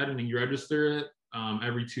previously had and you register it,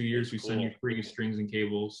 every 2 years we send you free strings and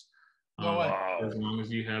cables. Wow. As long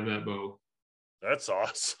as you have that bow. That's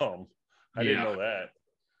awesome. I didn't know that.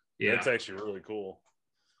 Yeah, that's actually really cool.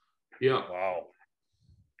 Yeah. Wow.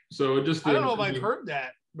 So I don't know if I've heard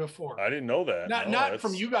that before. I didn't know that. Not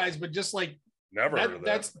from you guys, but just like never heard of that.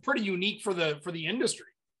 That's pretty unique for the industry.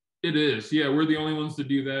 It is. Yeah, we're the only ones to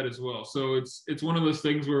do that as well. So it's one of those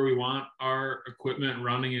things where we want our equipment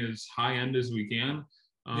running as high end as we can.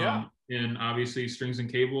 And obviously strings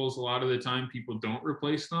and cables, a lot of the time people don't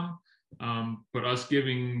replace them. But us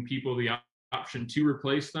giving people the option to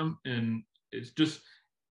replace them, and it's just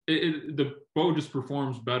the bow just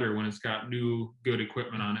performs better when it's got new good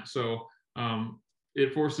equipment on it. So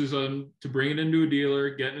it forces them to bring it into a dealer,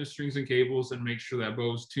 get new strings and cables, and make sure that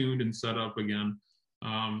bow's tuned and set up again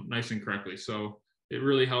nice and correctly. So it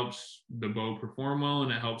really helps the bow perform well,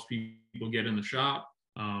 and it helps people get in the shop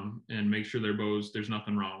and make sure their bows, there's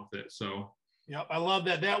nothing wrong with it. So yep, I love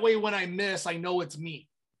that. That way when I miss, I know it's me.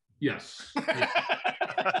 Yes.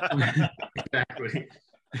 Exactly.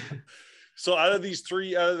 So out of the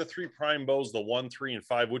three Prime bows, the 1, 3, and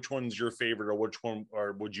 5, which one's your favorite, or which one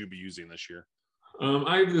would you be using this year?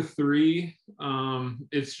 I have the 3.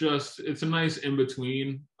 It's a nice in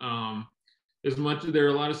between. There are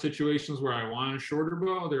a lot of situations where I want a shorter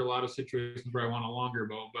bow. There are a lot of situations where I want a longer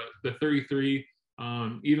bow, but the 33,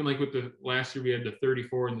 even like with the last year, we had the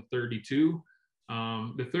 34 and the 32.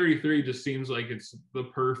 The 33 just seems like it's the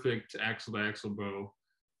perfect axle to axle bow.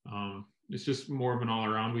 It's just more of an all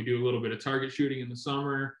around. We do a little bit of target shooting in the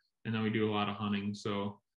summer, and then we do a lot of hunting.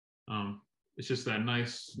 So it's just that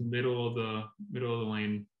nice middle of the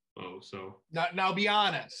lane bow. So now be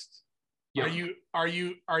honest. Yeah. Do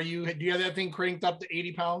you have that thing cranked up to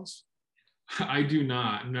 80 pounds? I do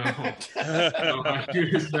not. No. No, I do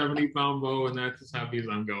a 70-pound bow, and that's as heavy as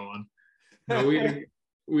I'm going. No,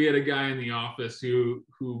 we had a guy in the office who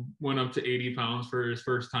went up to 80 pounds for his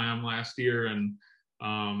first time last year, and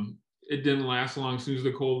it didn't last long. As soon as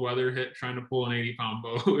the cold weather hit, trying to pull an 80-pound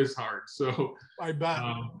bow is hard. So I bet.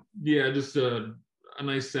 Yeah, just a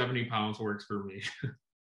nice 70 pounds works for me.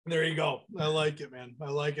 There you go. I like it, man. I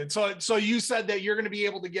like it. So you said that you're going to be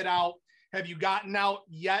able to get out. Have you gotten out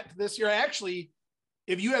yet this year? Actually,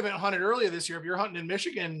 if you haven't hunted earlier this year, if you're hunting in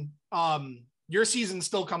Michigan, your season's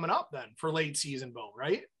still coming up then for late season bow,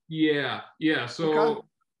 right? Yeah. So,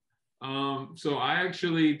 so I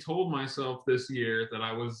actually told myself this year that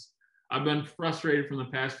I've been frustrated from the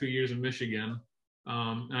past few years in Michigan.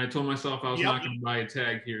 And I told myself I was not going to buy a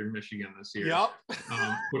tag here in Michigan this year.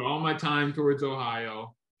 Put all my time towards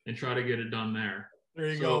Ohio and try to get it done there.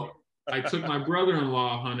 There you go. I took my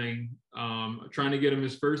brother-in-law hunting, trying to get him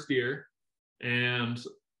his first deer. And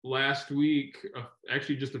last week,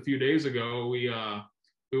 actually just a few days ago, we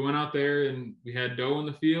went out there and we had doe in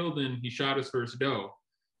the field, and he shot his first doe.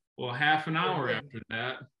 Well, half an hour after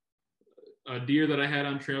that, a deer that I had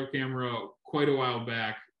on trail camera quite a while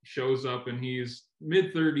back shows up, and he's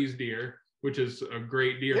mid-30s deer, which is a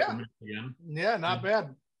great deer for Michigan. Yeah, not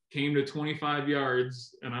bad. Came to 25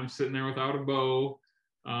 yards, and I'm sitting there without a bow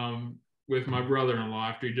with my brother-in-law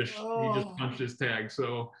after he just punched his tag.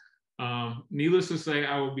 So needless to say,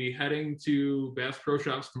 I will be heading to Bass Pro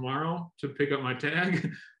Shops tomorrow to pick up my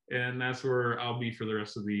tag, and that's where I'll be for the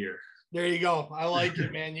rest of the year. There you go. I like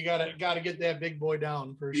it, man. You gotta get that big boy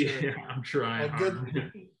down for sure. Yeah, I'm trying.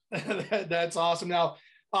 That's awesome. Now,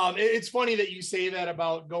 it's funny that you say that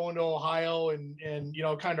about going to Ohio and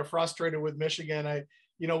kind of frustrated with Michigan.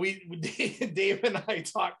 Dave and I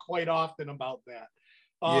talk quite often about that.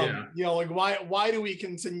 Like why do we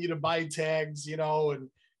continue to buy tags? And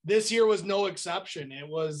this year was no exception. It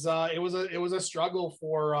was a struggle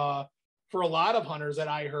for a lot of hunters that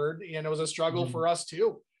I heard, and it was a struggle for us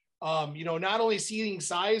too. Not only seeing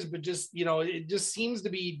size, but just, it just seems to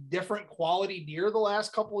be different quality deer the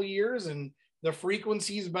last couple of years, and the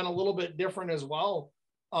frequency has been a little bit different as well.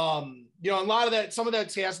 A lot of that, some of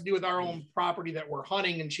that has to do with our own property that we're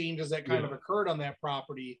hunting and changes that kind of occurred on that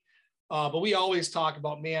property. But we always talk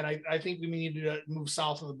about, man, I think we need to move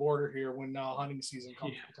south of the border here when hunting season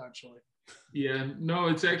comes potentially. Yeah, no,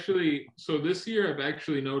 it's actually, so this year I've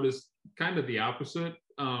actually noticed kind of the opposite.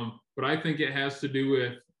 But I think it has to do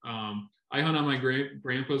with, I hunt on my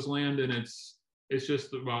grandpa's land, and it's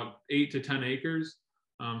just about 8 to 10 acres.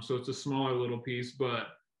 So it's a smaller little piece, but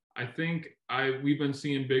I think we've been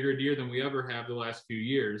seeing bigger deer than we ever have the last few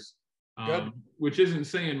years, which isn't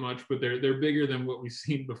saying much, but they're bigger than what we've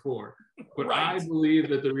seen before. But right. I believe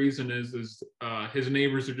that the reason is his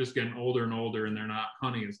neighbors are just getting older and older, and they're not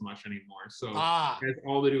hunting as much anymore. So it has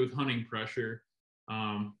all to do with hunting pressure.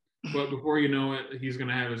 But before you know it, he's going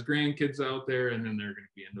to have his grandkids out there, and then they're going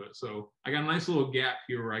to be into it. So I got a nice little gap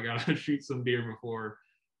here where I got to shoot some deer before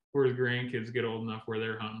his grandkids get old enough where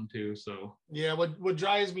they're hunting too. So yeah, what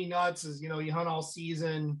drives me nuts is, you hunt all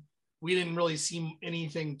season. We didn't really see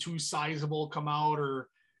anything too sizable come out or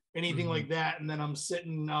anything like that. And then I'm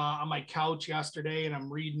sitting on my couch yesterday and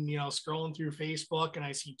I'm reading, scrolling through Facebook, and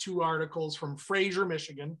I see 2 articles from Fraser,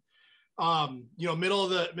 Michigan, middle of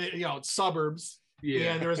the, suburbs.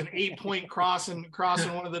 Yeah. And there was an 8-point crossing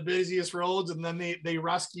one of the busiest roads. And then they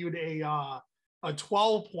rescued a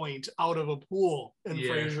 12-point out of a pool in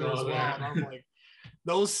Fraser as well. And I'm like,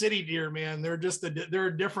 those city deer, man, they're just they're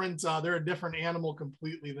a different animal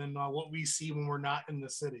completely than what we see when we're not in the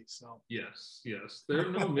city. So yes,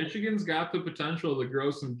 Michigan's got the potential to grow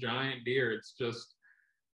some giant deer. It's just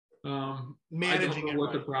managing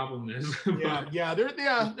what the problem is.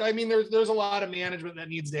 I mean, there's a lot of management that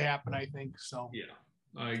needs to happen, I think. So yeah,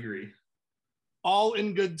 I agree. All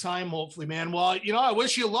in good time, hopefully, man. Well, I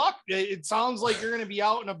wish you luck. It sounds like you're going to be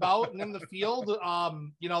out and about and in the field.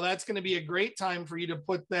 That's going to be a great time for you to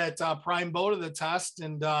put that prime bow to the test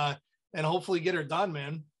and hopefully get her done,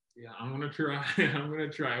 man. Yeah, I'm going to try.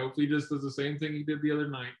 Hopefully he just does the same thing he did the other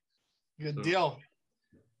night. Good deal.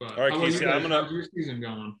 But all right, Casey, how's your season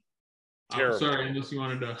going? Terrible. Sorry, unless you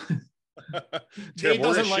wanted to. Dave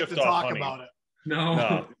doesn't like to talk about it.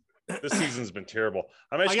 No. This season's been terrible.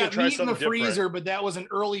 I'm actually I got gonna try meat in the different. freezer, but that was an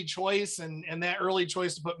early choice, and that early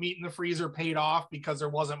choice to put meat in the freezer paid off because there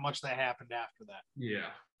wasn't much that happened after that.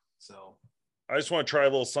 Yeah. So I just want to try a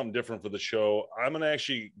little something different for the show. I'm going to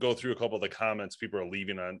actually go through a couple of the comments people are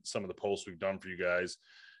leaving on some of the posts we've done for you guys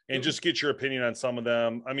and just get your opinion on some of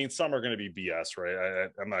them. I mean, some are going to be BS, right?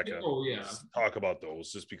 I'm not going to talk about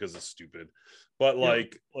those just because it's stupid. But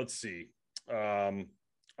let's see. I'm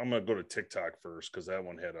going to go to TikTok first because that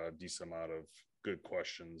one had a decent amount of good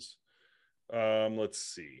questions. Let's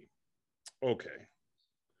see. Okay.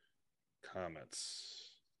 Comments.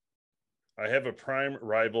 I have a prime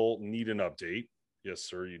rival, need an update. Yes,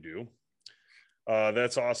 sir, you do.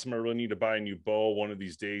 That's awesome. I really need to buy a new bow one of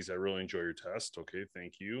these days. I really enjoy your test. Okay,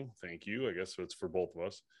 thank you. I guess it's for both of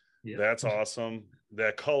us. Yeah. That's awesome.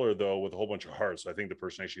 That color, though, with a whole bunch of hearts, I think the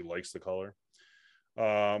person actually likes the color.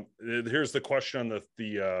 Here's the question on the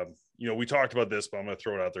we talked about this, but I'm going to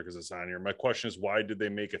throw it out there because it's on here. My question is, why did they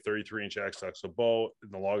make a 33-inch axis bow?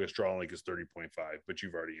 And the longest draw length is 30.5, but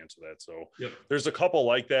you've already answered that. So there's a couple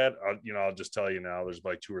like that. I'll just tell you now, there's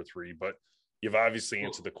like 2 or 3, but you've obviously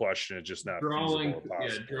answered the question. It's just not draw length.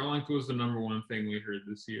 Yeah, draw length was the number one thing we heard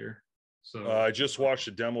this year. So I just watched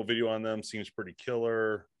a demo video on them. Seems pretty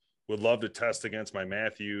killer. Would love to test against my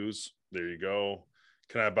Matthews. There you go.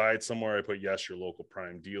 Can I buy it somewhere? I put yes, your local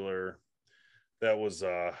prime dealer. That was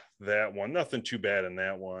that one. Nothing too bad in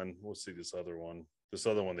that one. We'll see this other one. This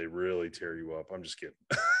other one, they really tear you up. I'm just kidding.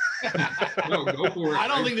 No, go for it. I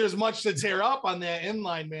don't think there's much to tear up on that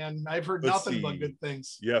inline, man. I've heard nothing but good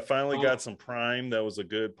things. Yeah, finally got some prime. That was a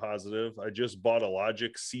good positive. I just bought a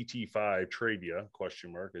Logic CT5 Trade-ya, ?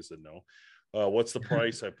 I said no. What's the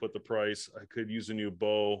price? I put the price. I could use a new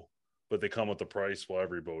bow, but they come with the price. Well,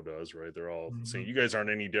 every bow does, right? They're all saying you guys aren't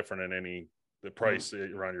any different in the price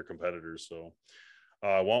around your competitors. So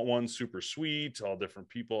I want one super sweet, all different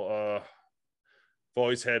people. I've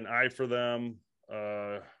always had an eye for them.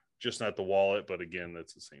 Just not the wallet, but again,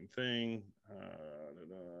 that's the same thing.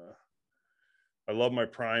 I love my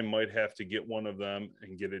prime, might have to get one of them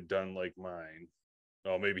and get it done like mine.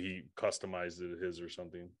 Oh, maybe he customized it his or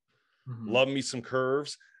something. Love me some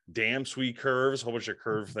curves. Damn sweet curves, whole bunch of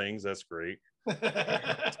curve things. That's great. Can't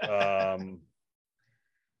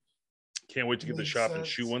wait to get the shop and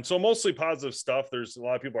shoot one. So mostly positive stuff. There's a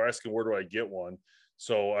lot of people are asking, where do I get one?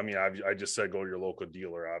 So, I mean, I just said, go to your local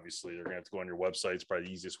dealer. Obviously, they're going to have to go on your website. It's probably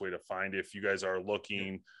the easiest way to find it. If you guys are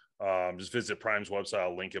looking, just visit Prime's website.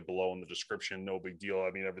 I'll link it below in the description. No big deal. I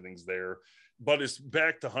mean, everything's there. But it's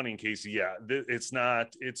back to hunting, Casey. Yeah,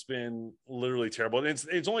 it's been literally terrible. And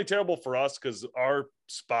it's only terrible for us because our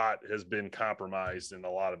spot has been compromised in a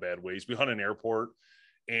lot of bad ways. We hunt an airport,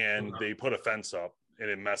 and they put a fence up, and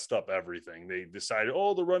it messed up everything. They decided,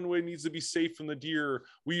 the runway needs to be safe from the deer.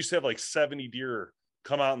 We used to have like 70 deer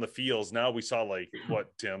come out in the fields. Now we saw like, what,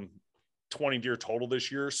 Tim, 20 deer total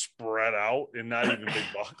this year spread out and not even big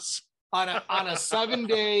bucks. on a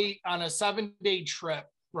 7-day trip,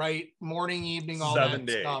 right? Morning, evening, all 7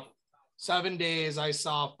 that day. stuff. 7 days, I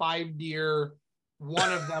saw 5 deer.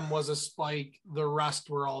 One of them was a spike. The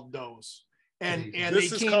rest were all does. And they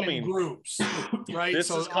came in groups, right? This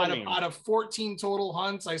so is coming. Out of 14 total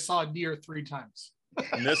hunts, I saw a deer 3 times.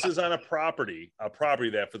 And this is on a property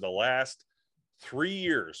that for the last 3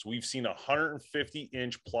 years, we've seen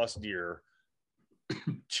 150-inch plus deer,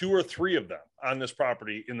 2 or 3 of them on this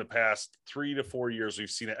property in the past 3 to 4 years.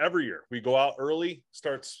 We've seen it every year. We go out early,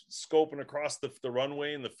 start scoping across the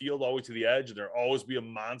runway in the field all the way to the edge, and there'll always be a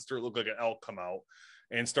monster. It looked like an elk come out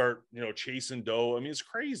and start, chasing doe. I mean, it's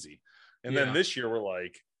crazy. And then this year we're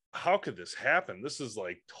like, how could this happen? This is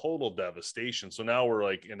like total devastation. So now we're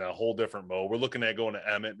like in a whole different mode. We're looking at going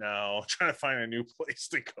to Emmett now, trying to find a new place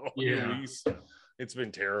to go. Yeah. Lease. It's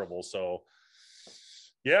been terrible. So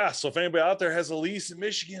yeah. So if anybody out there has a lease in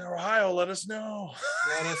Michigan or Ohio, let us know.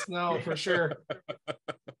 Let us know for sure.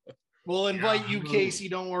 We'll invite you, Casey.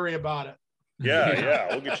 Don't worry about it. Yeah.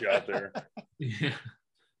 We'll get you out there. Yeah.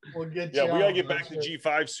 We'll get we gotta out, get back to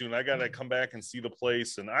G5 soon. I gotta come back and see the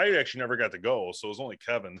place, and I actually never got to go, so it was only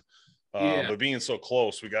Kevin. But being so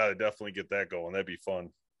close, we gotta definitely get that going. That'd be fun.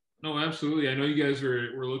 No, absolutely. I know you guys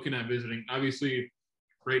were looking at visiting. Obviously,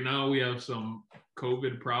 right now we have some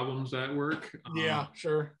COVID problems at work. Yeah,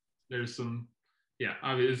 sure. There's some. Yeah,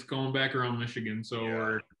 obviously it's going back around Michigan, so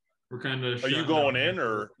we're kind of. Are you going in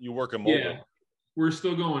or you working mobile? Yeah, we're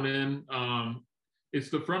still going in. It's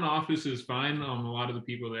the front office is fine. A lot of the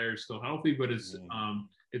people there are still healthy, but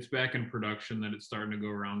it's back in production that it's starting to go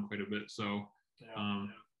around quite a bit. So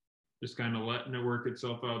just kind of letting it work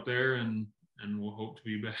itself out there, and we'll hope to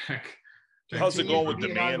be back. How's it going with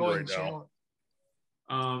demand right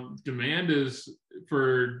now? Demand is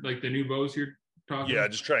for like the new bows you're talking. Yeah,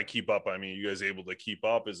 just try to keep up. I mean, you guys able to keep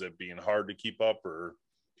up? Is it being hard to keep up or?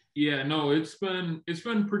 Yeah, no, it's been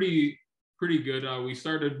pretty good. We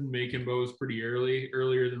started making bows pretty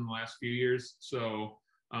earlier than the last few years. So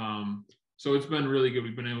it's been really good.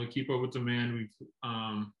 We've been able to keep up with demand.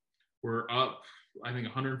 We're up, I think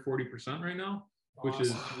 140% right now, which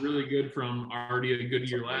is really good from already a good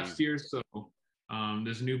year last year. So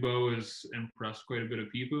this new bow has impressed quite a bit of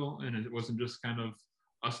people, and it wasn't just kind of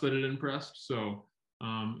us that it impressed. So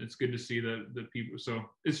it's good to see that the people, so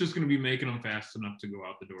it's just going to be making them fast enough to go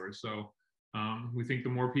out the door. So we think the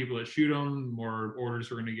more people that shoot them, the more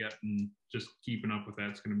orders we're going to get, and just keeping up with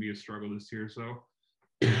that's going to be a struggle this year. So,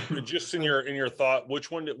 just in your thought,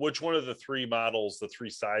 which one of the 3 models, the 3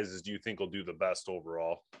 sizes, do you think will do the best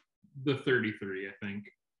overall? The 33, I think.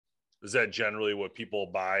 Is that generally what people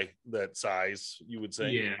buy, that size? You would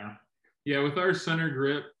say? Yeah. With our center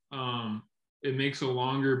grip, it makes a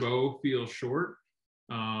longer bow feel short,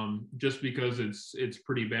 just because it's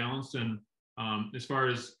pretty balanced, and as far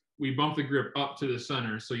as we bump the grip up to the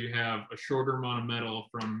center, so you have a shorter amount of metal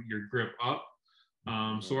from your grip up.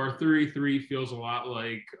 So our 33 feels a lot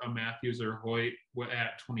like a Matthews or Hoyt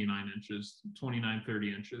at 29 inches, 29,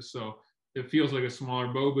 30 inches. So it feels like a smaller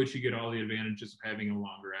bow, but you get all the advantages of having a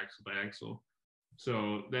longer axle to axle.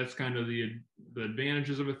 So that's kind of the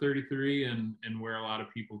advantages of a 33 and where a lot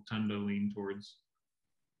of people tend to lean towards.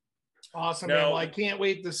 Awesome, man. Well, I can't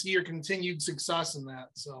wait to see your continued success in that.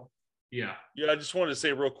 So. Yeah. I just wanted to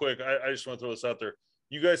say real quick, I just want to throw this out there.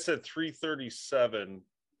 You guys said 337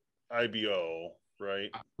 IBO, right?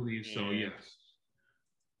 I believe so, yes.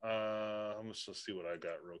 I'm just going to see what I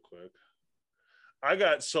got real quick.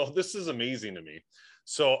 So this is amazing to me.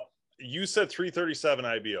 So you said 337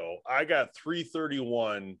 IBO. I got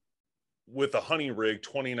 331 with a hunting rig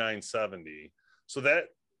 2970. So that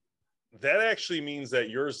actually means that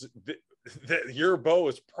your bow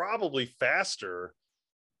is probably faster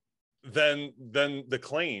than the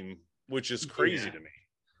claim, which is crazy to me.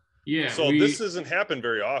 Yeah. So this doesn't happen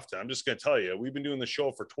very often. I'm just going to tell you, we've been doing the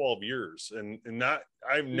show for 12 years and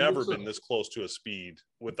I've never been this close to a speed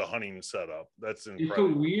with the hunting setup. That's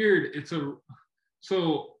incredible.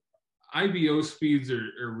 So IBO speeds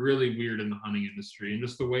are really weird in the hunting industry, and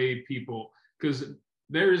just the way people, because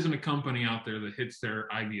there isn't a company out there that hits their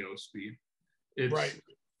IBO speed.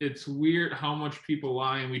 It's weird how much people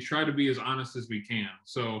lie, and we try to be as honest as we can.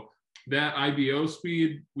 So that IBO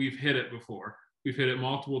speed, we've hit it before. We've hit it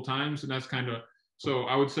multiple times, and that's kind of, so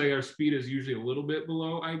I would say our speed is usually a little bit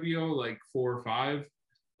below IBO, like 4 or 5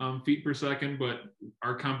 feet per second, but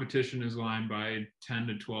our competition is lined by 10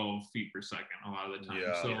 to 12 feet per second a lot of the time.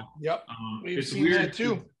 Yeah. So we've seen weird that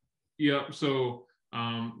too. Yep. So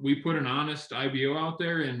we put an honest IBO out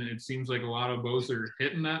there, and it seems like a lot of bows are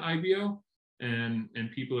hitting that IBO. And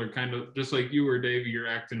people are kind of just like you or Dave, you're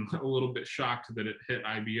acting a little bit shocked that it hit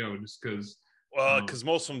IBO just because. Well, because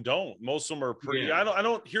most of them don't. Most of them are pretty. Yeah. I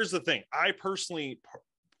don't. Here's the thing. I personally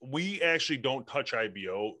we actually don't touch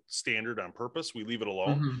IBO standard on purpose. We leave it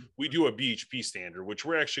alone. We do a BHP standard, which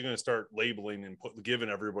we're actually going to start labeling and giving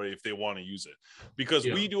everybody if they want to use it, because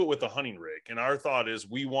we do it with a hunting rig. And our thought is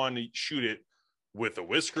we want to shoot it with a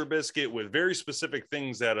whisker biscuit, with very specific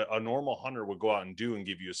things that a normal hunter would go out and do and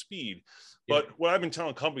give you a speed. But what I've been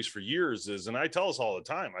telling companies for years is, and I tell us all the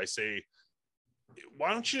time, I say,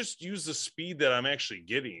 why don't you just use the speed that I'm actually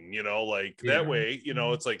getting, that way,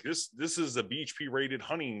 it's like this is a BHP rated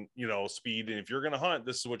hunting, speed. And if you're going to hunt,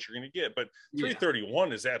 this is what you're going to get. But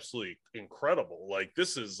 331 is absolutely incredible. Like,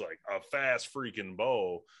 this is like a fast freaking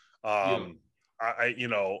bow. And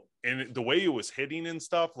the way it was hitting and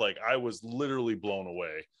stuff, like, I was literally blown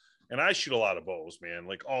away. And I shoot a lot of bows, man,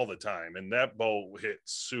 like all the time. And that bow hit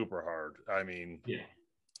super hard. I mean,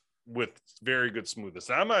 with very good smoothness.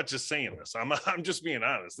 I'm not just saying this. I'm just being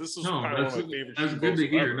honest. This is probably one of my favorite. That's good to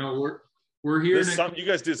hear. No, we're here. You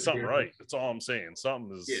guys did something right. That's all I'm saying.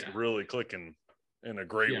 Something is really clicking in a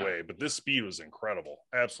great way. But this speed was incredible.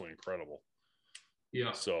 Absolutely incredible.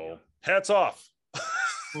 Yeah. So hats off.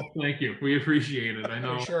 Well, thank you. We appreciate it. I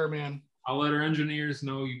know. For sure, man. I'll let our engineers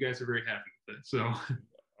know you guys are very happy with it. So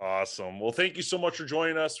awesome. Well, thank you so much for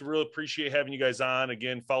joining us. We really appreciate having you guys on.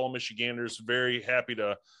 Again, fellow Michiganders, very happy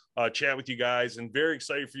to chat with you guys, and very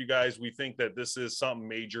excited for you guys. We think that this is something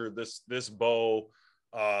major. This bow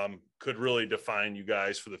could really define you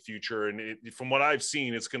guys for the future. And from what I've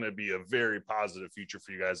seen, it's going to be a very positive future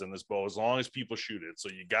for you guys on this bow, as long as people shoot it. So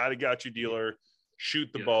you got your dealer, shoot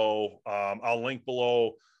the bow. I'll link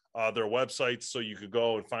below their websites so you could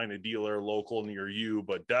go and find a dealer local near you,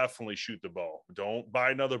 but definitely shoot the bow. Don't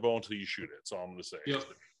buy another bow until you shoot it. That's all I'm going to say.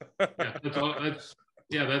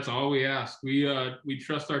 That's all we ask. We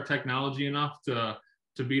trust our technology enough to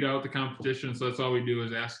beat out the competition. So that's all we do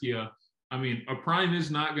is ask you. I mean, a prime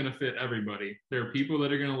is not going to fit everybody. There are people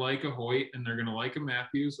that are going to like a Hoyt, and they're going to like a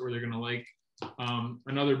Matthews, or they're going to like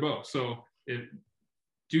another bow. So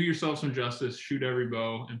do yourself some justice, shoot every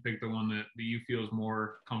bow, and pick the one that you feel is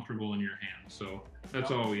more comfortable in your hand. So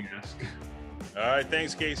that's all we ask. All right.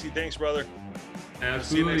 Thanks, Casey. Thanks, brother. Absolutely.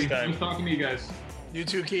 See you next time. Nice talking to you guys. You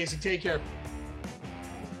too, Casey. Take care.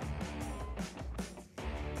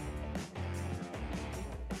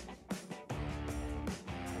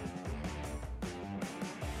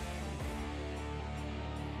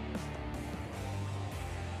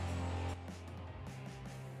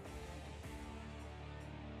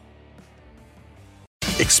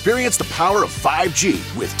 Experience the power of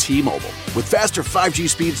 5G with T-Mobile. With faster 5G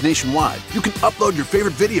speeds nationwide, you can upload your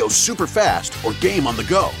favorite videos super fast or game on the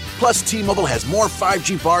go. Plus, T-Mobile has more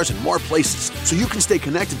 5G bars in more places, so you can stay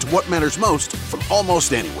connected to what matters most from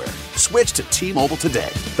almost anywhere. Switch to T-Mobile today,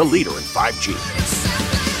 the leader in 5G.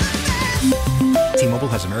 T-Mobile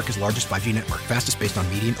has America's largest 5G network, fastest based on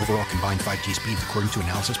median overall combined 5G speeds, according to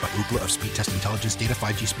analysis by Ookla of Speed Test Intelligence data.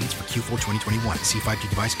 5G speeds for Q4 2021. See 5G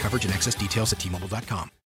device coverage and access details at T-Mobile.com.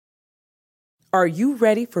 Are you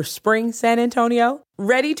ready for spring, San Antonio?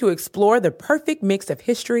 Ready to explore the perfect mix of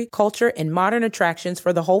history, culture, and modern attractions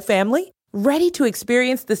for the whole family? Ready to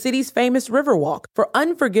experience the city's famous Riverwalk for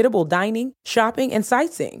unforgettable dining, shopping, and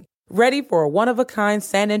sightseeing? Ready for a one-of-a-kind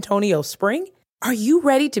San Antonio spring? Are you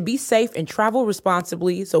ready to be safe and travel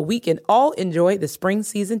responsibly so we can all enjoy the spring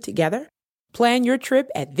season together? Plan your trip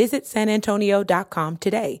at visitsanantonio.com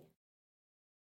today.